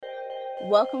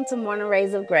Welcome to Morning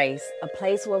Rays of Grace, a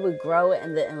place where we grow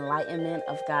in the enlightenment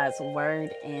of God's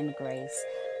Word and grace.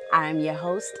 I am your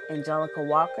host, Angelica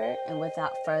Walker, and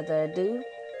without further ado,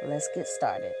 let's get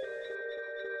started.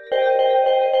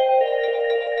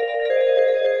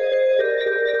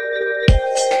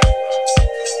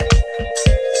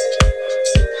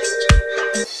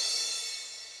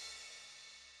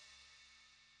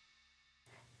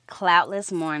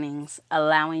 Cloudless mornings,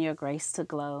 allowing your grace to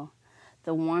glow.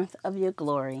 The warmth of your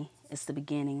glory is the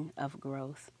beginning of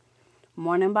growth.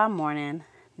 Morning by morning,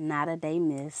 not a day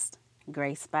missed.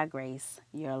 Grace by grace,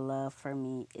 your love for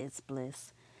me is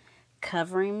bliss.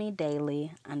 Covering me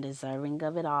daily, undeserving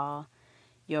of it all.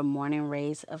 Your morning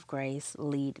rays of grace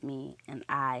lead me, and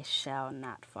I shall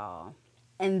not fall.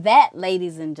 And that,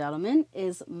 ladies and gentlemen,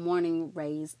 is Morning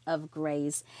Rays of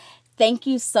Grace. Thank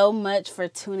you so much for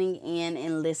tuning in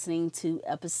and listening to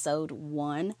episode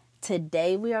 1.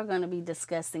 Today we are going to be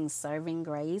discussing serving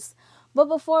grace. But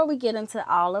before we get into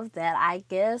all of that, I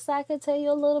guess I could tell you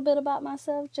a little bit about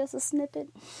myself, just a snippet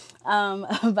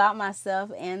about myself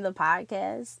and the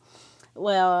podcast.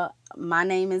 Well, my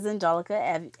name is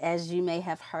Angelica, as you may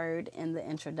have heard in the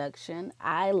introduction.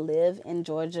 I live in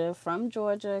Georgia, from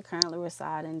Georgia, currently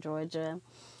reside in Georgia.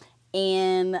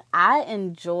 And I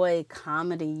enjoy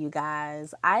comedy, you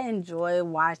guys. I enjoy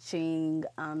watching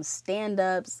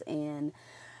stand-ups and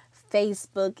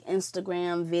Facebook,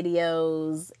 Instagram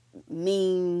videos,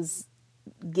 memes,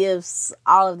 gifts,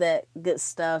 all of that good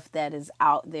stuff that is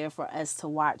out there for us to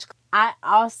watch. I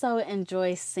also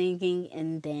enjoy singing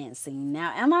and dancing.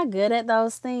 Now, am I good at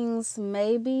those things?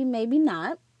 Maybe, maybe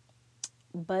not.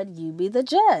 But you be the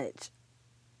judge.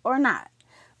 Or not.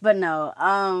 But no,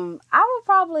 I will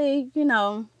probably,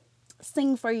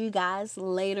 sing for you guys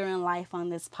later in life on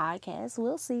this podcast.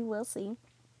 We'll see.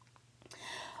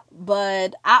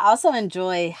 But I also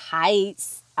enjoy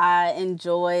heights. I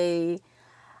enjoy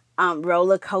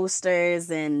roller coasters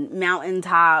and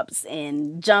mountaintops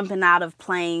and jumping out of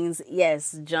planes.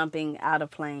 Yes, jumping out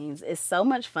of planes. It's so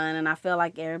much fun, and I feel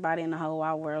like everybody in the whole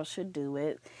wide world should do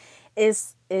it.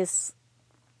 It's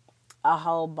a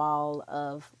whole ball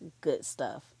of good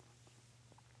stuff.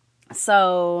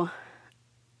 So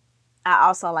I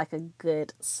also like a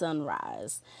good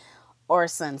sunrise or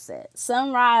sunset.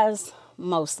 Sunrise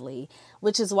mostly,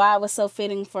 which is why it was so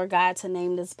fitting for God to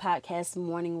name this podcast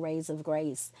Morning Rays of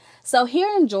Grace. So here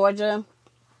in Georgia,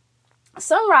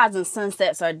 sunrise and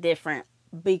sunsets are different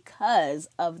because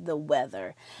of the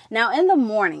weather. Now in the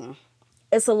morning,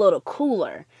 it's a little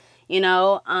cooler. You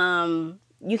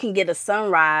can get a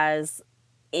sunrise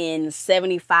in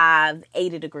 75,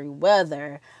 80 degree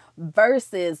weather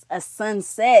versus a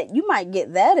sunset. You might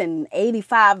get that in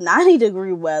 85, 90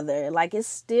 degree weather. Like, it's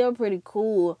still pretty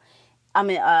cool.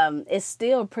 It's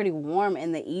still pretty warm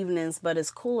in the evenings, but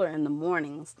it's cooler in the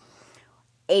mornings.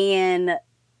 And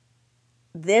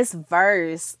this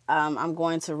verse I'm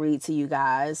going to read to you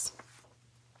guys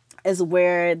is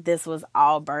where this was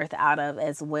all birthed out of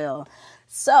as well.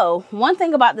 So one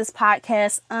thing about this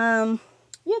podcast,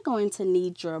 you're going to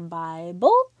need your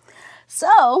Bible.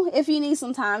 So if you need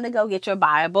some time to go get your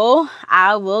Bible,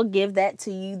 I will give that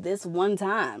to you this one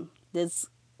time. This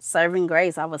serving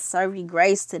grace. I will serve you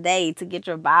grace today to get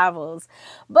your Bibles.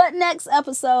 But next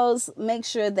episodes, make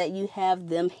sure that you have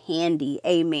them handy.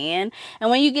 Amen.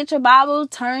 And when you get your Bible,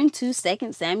 turn to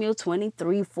 2 Samuel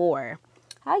 23:4.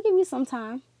 I'll give you some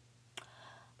time.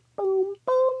 Boom,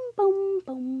 boom, boom,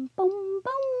 boom, boom,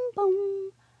 boom,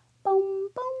 boom. Boom,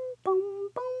 boom, boom,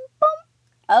 boom, boom.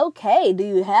 Okay, do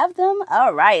you have them?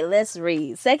 All right, let's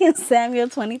read. 2 Samuel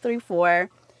 23:4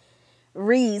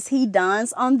 reads, He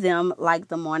dawns on them like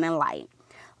the morning light,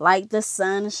 like the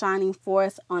sun shining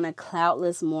forth on a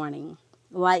cloudless morning,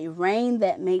 like rain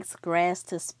that makes grass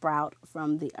to sprout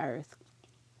from the earth.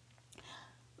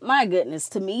 My goodness,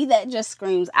 to me that just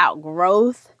screams out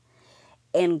growth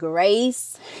and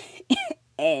grace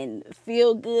and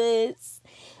feel goods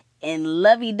and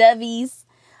lovey-doveys.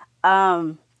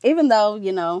 Even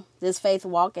though, this faith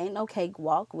walk ain't no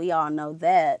cakewalk. We all know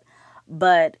that.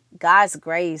 But God's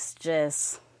grace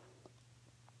just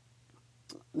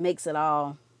makes it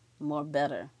all more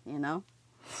better,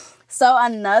 So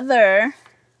another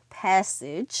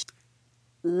passage,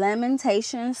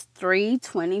 Lamentations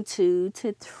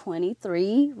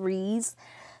 3:22-23 reads,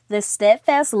 The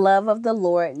steadfast love of the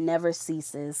Lord never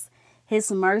ceases.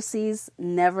 His mercies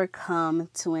never come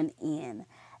to an end.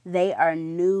 They are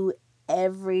new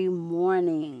every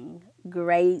morning.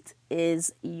 Great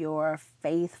is your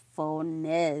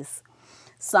faithfulness.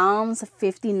 Psalms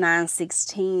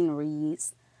 59:16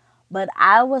 reads, But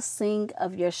I will sing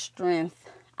of your strength.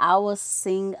 I will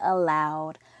sing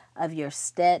aloud of your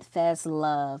steadfast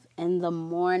love in the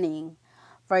morning.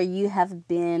 For you have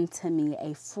been to me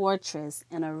a fortress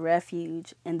and a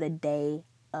refuge in the day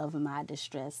of my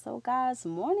distress. So, guys,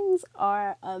 mornings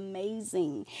are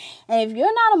amazing. And if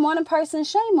you're not a morning person,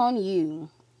 shame on you.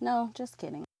 No, just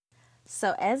kidding.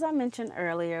 So, as I mentioned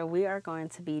earlier, we are going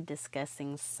to be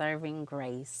discussing serving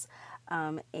grace.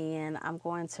 And I'm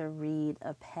going to read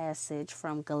a passage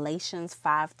from Galatians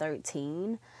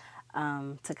 5:13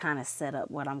 to kind of set up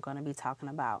what I'm going to be talking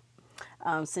about.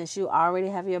 Since you already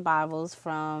have your Bibles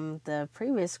from the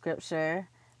previous scripture,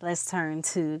 let's turn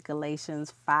to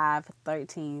Galatians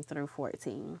 5:13 through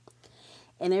 14.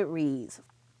 And it reads,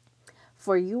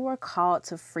 "For you were called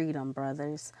to freedom,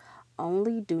 brothers.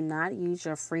 Only do not use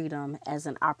your freedom as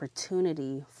an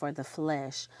opportunity for the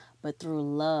flesh, but through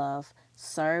love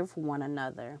serve one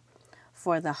another.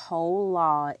 For the whole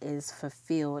law is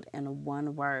fulfilled in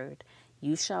one word: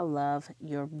 you shall love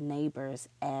your neighbors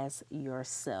as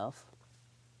yourself."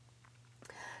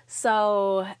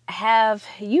 So, have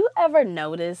you ever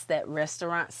noticed that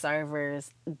restaurant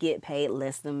servers get paid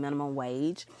less than minimum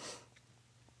wage?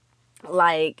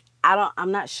 Like,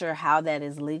 I'm not sure how that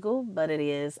is legal, but it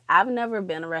is. I've never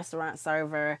been a restaurant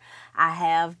server. I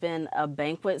have been a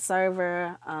banquet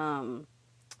server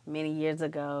many years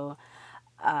ago.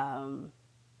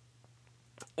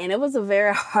 And it was a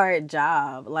very hard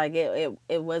job. Like,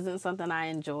 it wasn't something I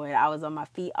enjoyed. I was on my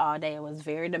feet all day. It was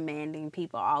very demanding.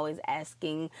 People always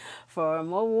asking for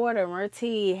more water, more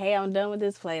tea. Hey, I'm done with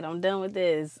this plate. I'm done with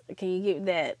this. Can you get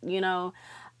that?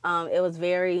 It was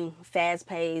very fast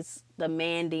paced,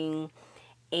 demanding,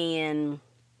 and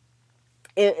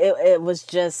it was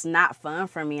just not fun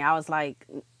for me. I was like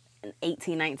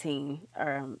 18, 19,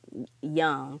 or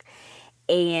young.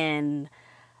 And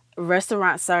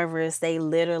restaurant servers, they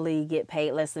literally get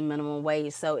paid less than minimum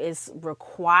wage. So it's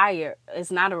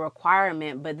not a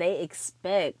requirement, but they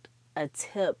expect a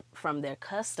tip from their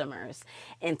customers,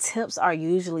 and tips are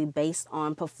usually based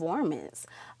on performance.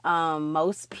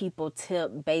 Most people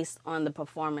tip based on the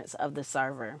performance of the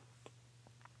server.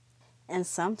 And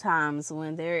sometimes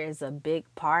when there is a big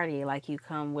party, like you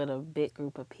come with a big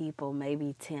group of people,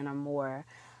 maybe 10 or more,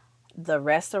 the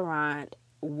restaurant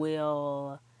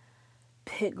will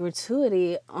put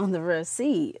gratuity on the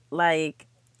receipt. Like,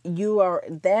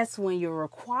 that's when you're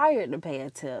required to pay a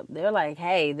tip. They're like,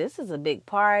 hey, this is a big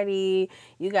party.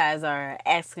 You guys are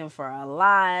asking for a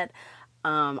lot.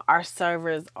 Our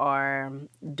servers are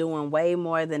doing way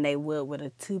more than they would with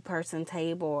a 2-person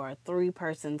table or a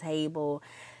 3-person table.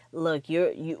 Look, we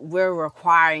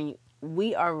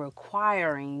are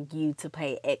requiring you to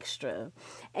pay extra.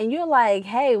 And you're like,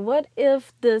 hey, what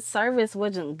if the service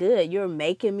wasn't good? You're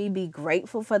making me be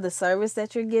grateful for the service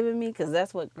that you're giving me, because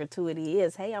that's what gratuity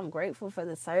is. Hey, I'm grateful for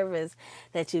the service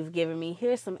that you've given me.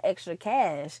 Here's some extra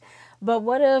cash. But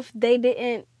what if they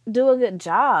didn't do a good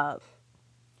job?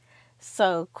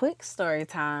 So, quick story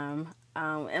time.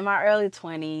 In my early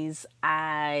 20s,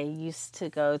 I used to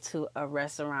go to a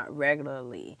restaurant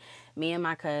regularly. Me and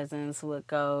my cousins would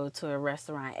go to a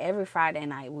restaurant every Friday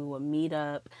night. We would meet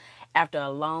up after a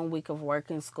long week of work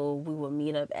in school. We would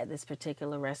meet up at this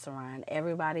particular restaurant.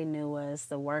 Everybody knew us,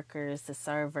 the workers, the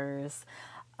servers.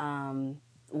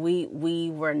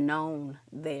 We were known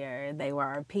there. They were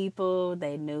our people.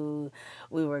 They knew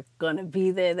we were going to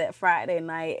be there that Friday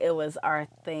night. It was our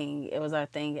thing. It was our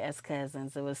thing as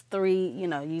cousins. It was 3,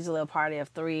 usually a party of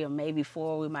 3 or maybe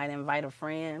 4. We might invite a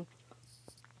friend.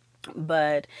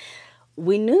 But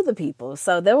we knew the people.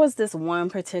 So there was this one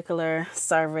particular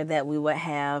server that we would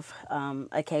have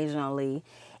occasionally.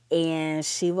 And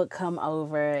she would come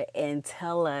over and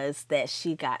tell us that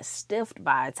she got stiffed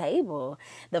by a table.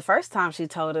 The first time she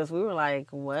told us, we were like,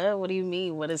 what? What do you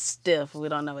mean? What is stiff? We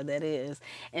don't know what that is.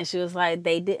 And she was like,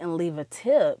 they didn't leave a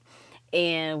tip.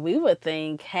 And we would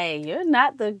think, hey, you're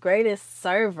not the greatest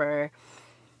server.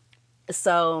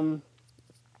 So,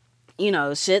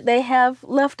 should they have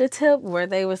left a tip? Where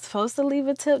they were supposed to leave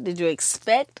a tip? Did you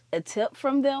expect a tip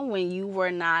from them when you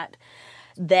were not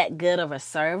that good of a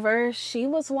server? She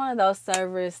was one of those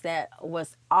servers that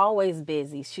was always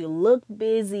busy. She looked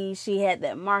busy. She had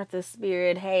that Martha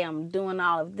spirit. Hey, I'm doing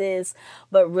all of this,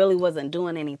 but really wasn't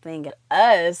doing anything.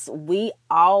 Us, we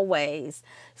always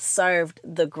served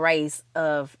the grace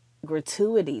of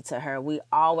gratuity to her. We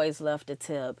always left a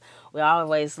tip. We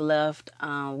always left.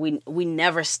 We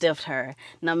never stiffed her,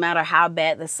 no matter how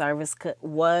bad the service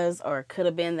was or could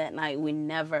have been that night. We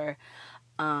never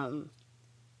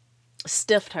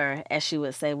stiffed her, as she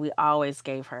would say. We always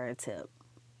gave her a tip.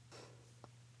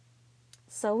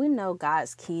 So we know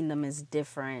God's kingdom is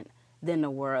different than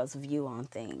the world's view on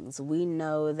things. We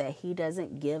know that He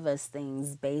doesn't give us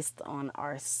things based on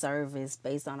our service,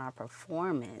 based on our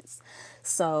performance.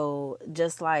 So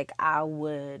just like I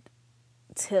would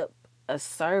tip a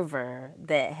server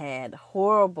that had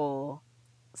horrible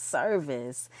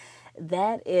service,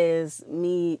 that is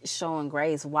me showing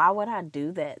grace. Why would I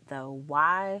do that though?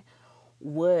 Why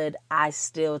would I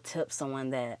still tip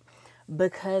someone that?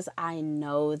 Because I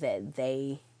know that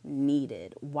they need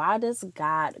it. Why does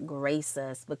God grace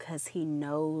us? Because He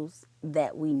knows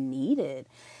that we need it.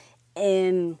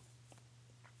 And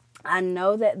I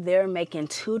know that they're making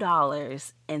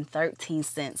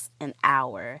 $2.13 an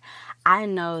hour. I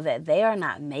know that they are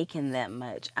not making that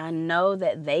much. I know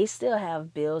that they still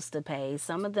have bills to pay.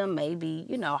 Some of them may be,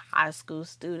 high school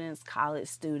students, college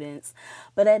students.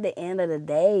 But at the end of the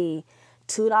day,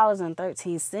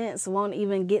 $2.13 won't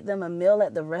even get them a meal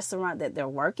at the restaurant that they're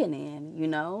working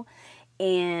in.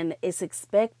 And it's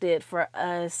expected for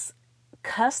us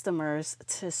customers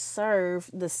to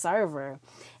serve the server.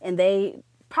 And they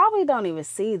probably don't even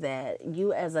see that.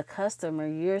 You as a customer,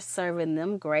 you're serving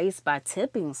them grace by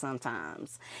tipping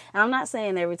sometimes. And I'm not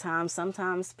saying every time.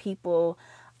 Sometimes people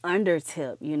under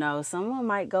tip, someone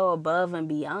might go above and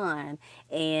beyond,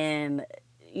 and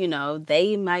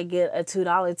they might get a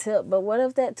 $2 tip. But what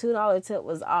if that $2 tip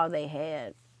was all they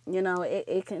had?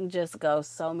 It can just go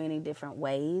so many different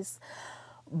ways.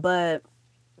 But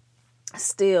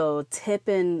still,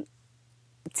 tipping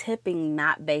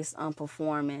not based on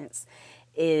performance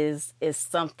is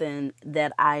something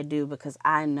that I do because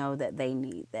I know that they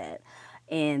need that.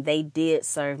 And they did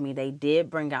serve me. They did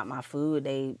bring out my food.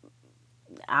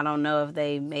 I don't know if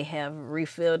they may have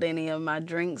refilled any of my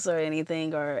drinks or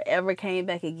anything or ever came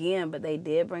back again, but they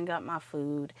did bring out my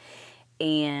food.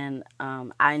 And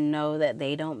I know that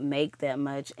they don't make that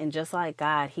much. And just like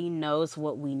God, He knows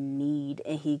what we need,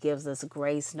 and He gives us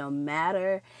grace no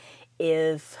matter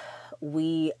if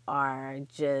we are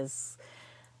just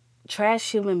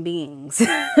trash human beings.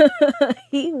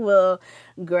 He will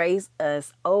grace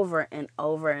us over and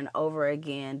over and over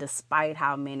again, despite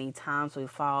how many times we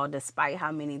fall, despite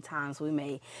how many times we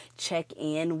may check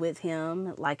in with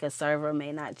Him, like a server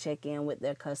may not check in with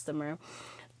their customer.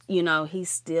 He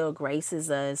still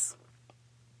graces us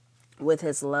with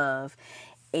His love.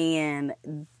 And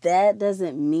that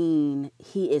doesn't mean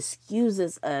He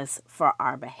excuses us for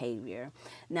our behavior.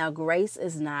 Now, grace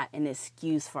is not an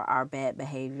excuse for our bad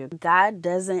behavior. God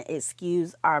doesn't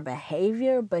excuse our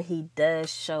behavior, but He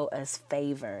does show us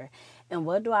favor. And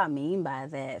what do I mean by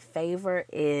that? Favor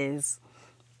is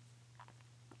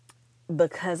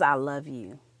because I love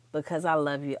you. Because I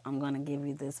love you, I'm going to give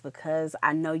you this. Because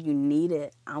I know you need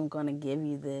it, I'm going to give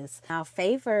you this. Now,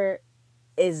 favor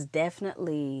is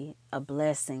definitely a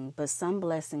blessing, but some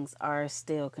blessings are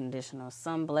still conditional.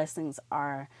 Some blessings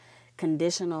are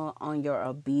conditional on your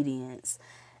obedience.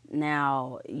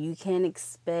 Now, you can't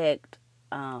expect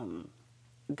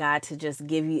God to just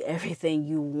give you everything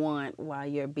you want while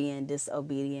you're being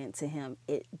disobedient to Him.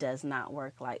 It does not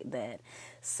work like that.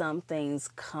 Some things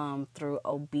come through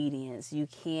obedience. You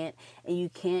can't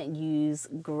use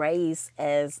grace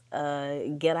as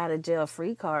a get out of jail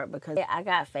free card because I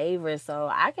got favor, so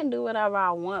I can do whatever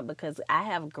I want because I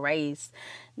have grace.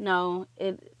 No,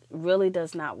 it really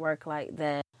does not work like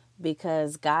that.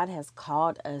 Because God has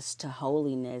called us to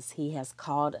holiness. He has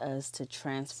called us to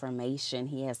transformation.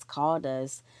 He has called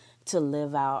us to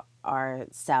live out our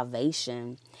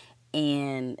salvation.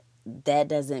 And that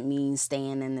doesn't mean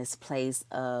staying in this place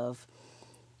of,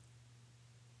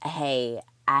 hey,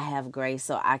 I have grace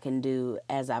so I can do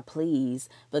as I please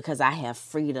because I have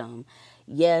freedom.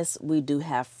 Yes, we do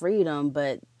have freedom,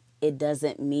 but it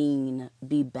doesn't mean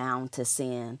be bound to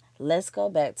sin. Let's go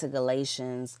back to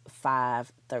Galatians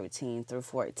 5:13 through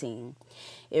 14.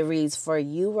 It reads, "For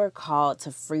you were called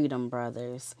to freedom,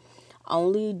 brothers.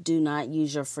 Only do not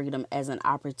use your freedom as an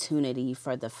opportunity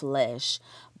for the flesh,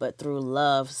 but through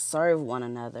love serve one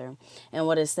another." And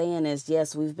what it's saying is,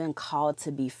 yes, we've been called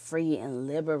to be free and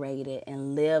liberated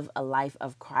and live a life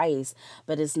of Christ,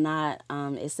 but it's not,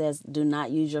 it says, do not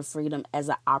use your freedom as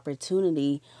an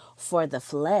opportunity for the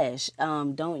flesh.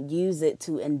 Don't use it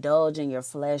to indulge in your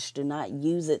flesh. Do not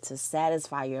use it to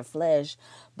satisfy your flesh,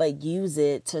 but use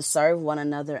it to serve one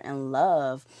another in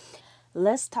love.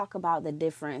 Let's talk about the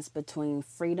difference between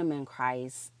freedom in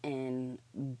Christ and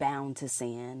bound to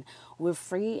sin. We're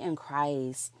free in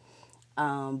Christ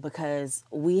because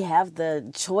we have the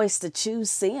choice to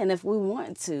choose sin if we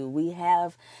want to. We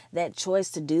have that choice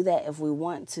to do that if we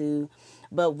want to.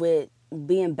 But with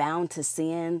being bound to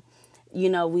sin,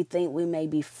 we think we may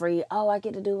be free. Oh, I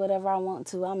get to do whatever I want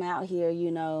to. I'm out here,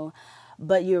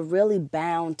 but you're really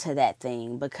bound to that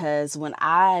thing, because when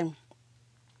I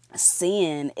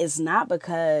sin, it's not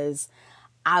because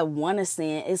I want to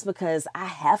sin, it's because I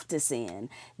have to sin.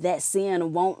 That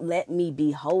sin won't let me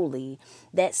be holy.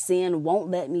 That sin won't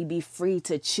let me be free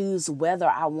to choose whether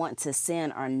I want to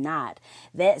sin or not.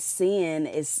 That sin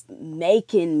is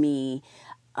making me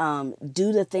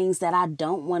do the things that I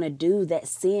don't want to do. That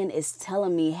sin is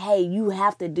telling me, hey, you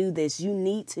have to do this. You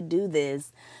need to do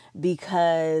this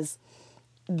because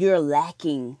you're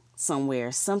lacking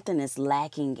somewhere. Something is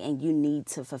lacking and you need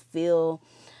to fulfill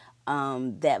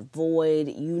that void.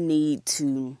 You need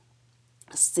to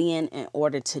sin in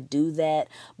order to do that.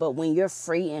 But when you're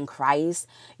free in Christ,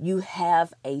 you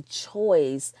have a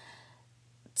choice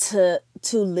to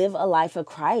live a life of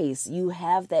Christ. You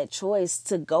have that choice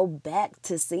to go back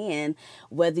to sin,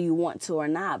 whether you want to or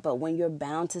not. But when you're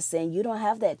bound to sin, you don't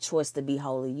have that choice to be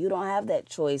holy. You don't have that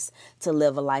choice to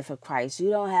live a life of Christ. You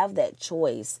don't have that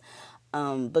choice.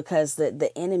 Because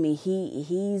the enemy,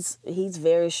 he's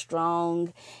very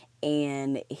strong,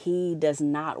 and he does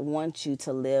not want you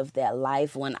to live that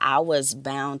life. When I was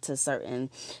bound to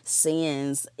certain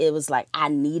sins, it was like I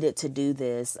needed to do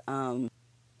this.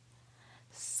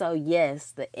 So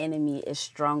yes, the enemy is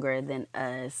stronger than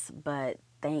us, but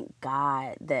thank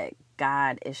God that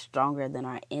God is stronger than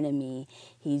our enemy.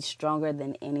 He's stronger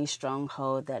than any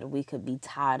stronghold that we could be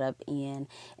tied up in,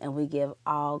 and we give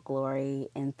all glory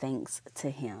and thanks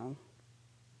to him.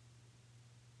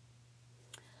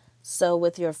 So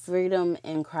with your freedom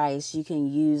in Christ, you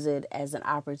can use it as an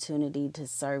opportunity to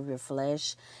serve your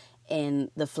flesh, and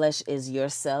the flesh is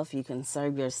yourself. You can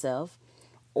serve yourself,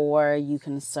 or you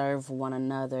can serve one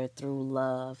another through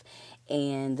love.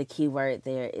 And the key word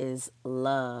there is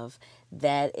love.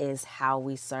 That is how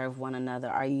we serve one another.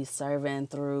 Are you serving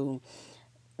through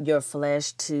your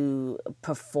flesh to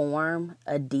perform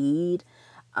a deed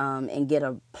and get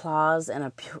applause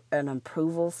and an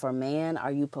approval for man?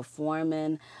 Are you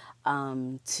performing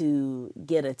to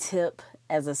get a tip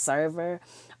as a server?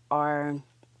 Or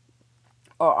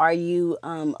are you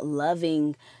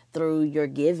loving through your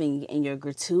giving and your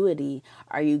gratuity?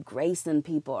 Are you gracing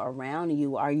people around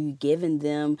you? Are you giving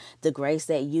them the grace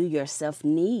that you yourself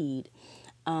need?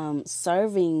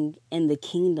 Serving in the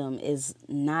kingdom is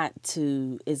not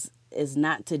to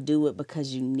do it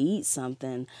because you need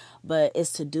something, but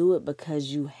it's to do it because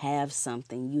you have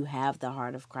something. You have the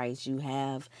heart of Christ. You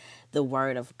have the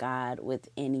word of God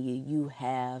within you. You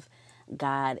have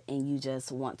God, and you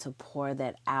just want to pour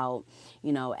that out.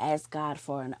 Ask God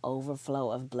for an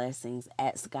overflow of blessings.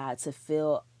 Ask God to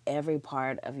fill every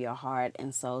part of your heart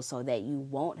and soul so that you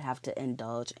won't have to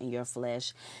indulge in your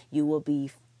flesh. You will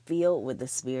be filled with the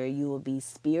Spirit. You will be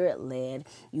Spirit led.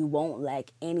 You won't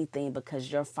lack anything because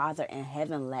your Father in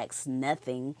heaven lacks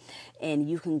nothing. And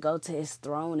you can go to his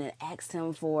throne and ask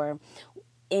him for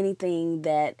anything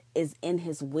that is in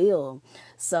his will.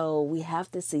 So we have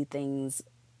to see things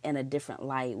in a different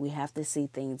light. We have to see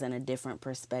things in a different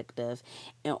perspective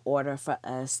in order for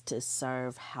us to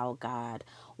serve how God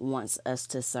wants us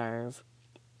to serve.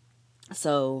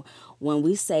 So when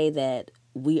we say that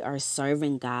we are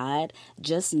serving God,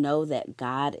 just know that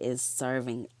God is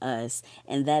serving us,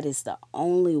 and that is the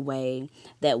only way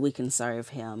that we can serve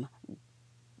him.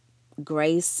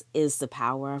 Grace is the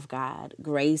power of God.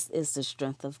 Grace is the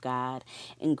strength of God.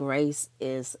 And grace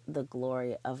is the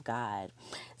glory of God.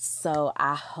 So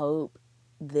I hope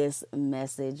this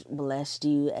message blessed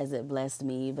you as it blessed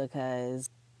me, because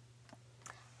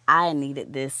I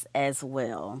needed this as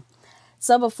well.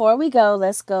 So before we go,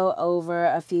 let's go over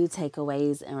a few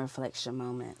takeaways and reflection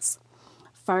moments.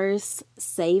 First,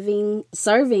 serving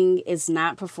is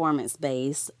not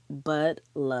performance-based, but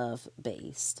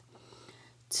love-based.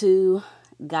 2,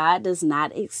 God does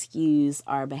not excuse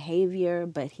our behavior,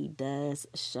 but he does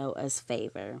show us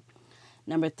favor.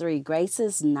 Number 3, grace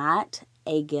is not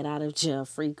a get out of jail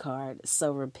free card,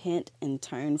 so repent and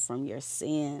turn from your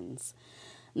sins.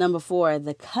 Number 4,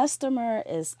 the customer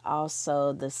is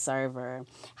also the server.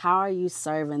 How are you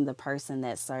serving the person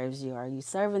that serves you? Are you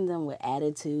serving them with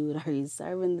attitude? Are you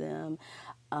serving them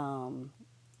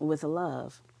with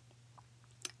love?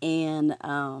 And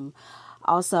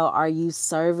also, are you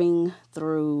serving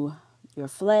through your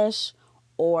flesh,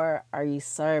 or are you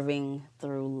serving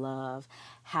through love?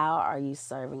 How are you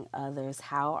serving others?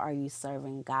 How are you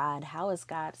serving God? How is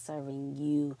God serving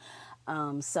you?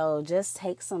 So just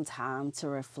take some time to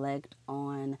reflect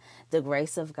on the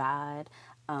grace of God.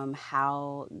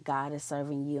 how God is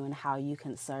serving you and how you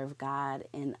can serve God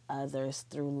and others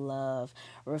through love.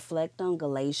 Reflect on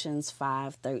Galatians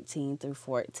 5:13 through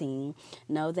 14.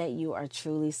 Know that you are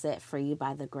truly set free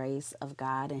by the grace of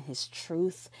God and His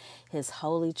truth, His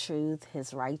holy truth,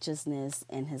 His righteousness,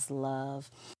 and His love.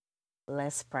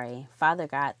 Let's pray. Father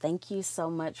God, thank you so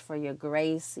much for your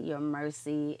grace, your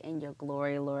mercy, and your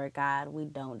glory, Lord God. We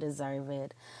don't deserve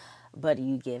it, but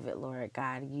you give it, Lord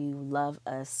God. You love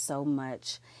us so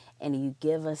much and you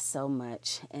give us so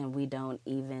much, and we don't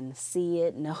even see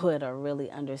it, know it, or really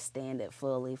understand it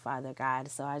fully, Father God.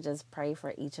 So I just pray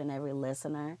for each and every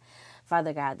listener,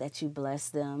 Father God, that you bless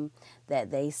them,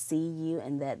 that they see you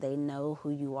and that they know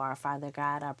who you are, Father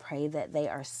God. I pray that they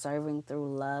are serving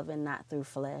through love and not through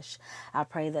flesh. I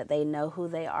pray that they know who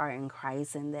they are in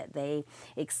Christ and that they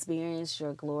experience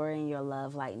your glory and your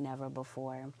love like never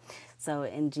before. So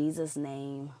in Jesus'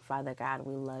 name, Father God,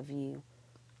 we love you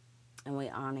and we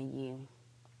honor you.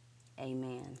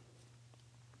 Amen.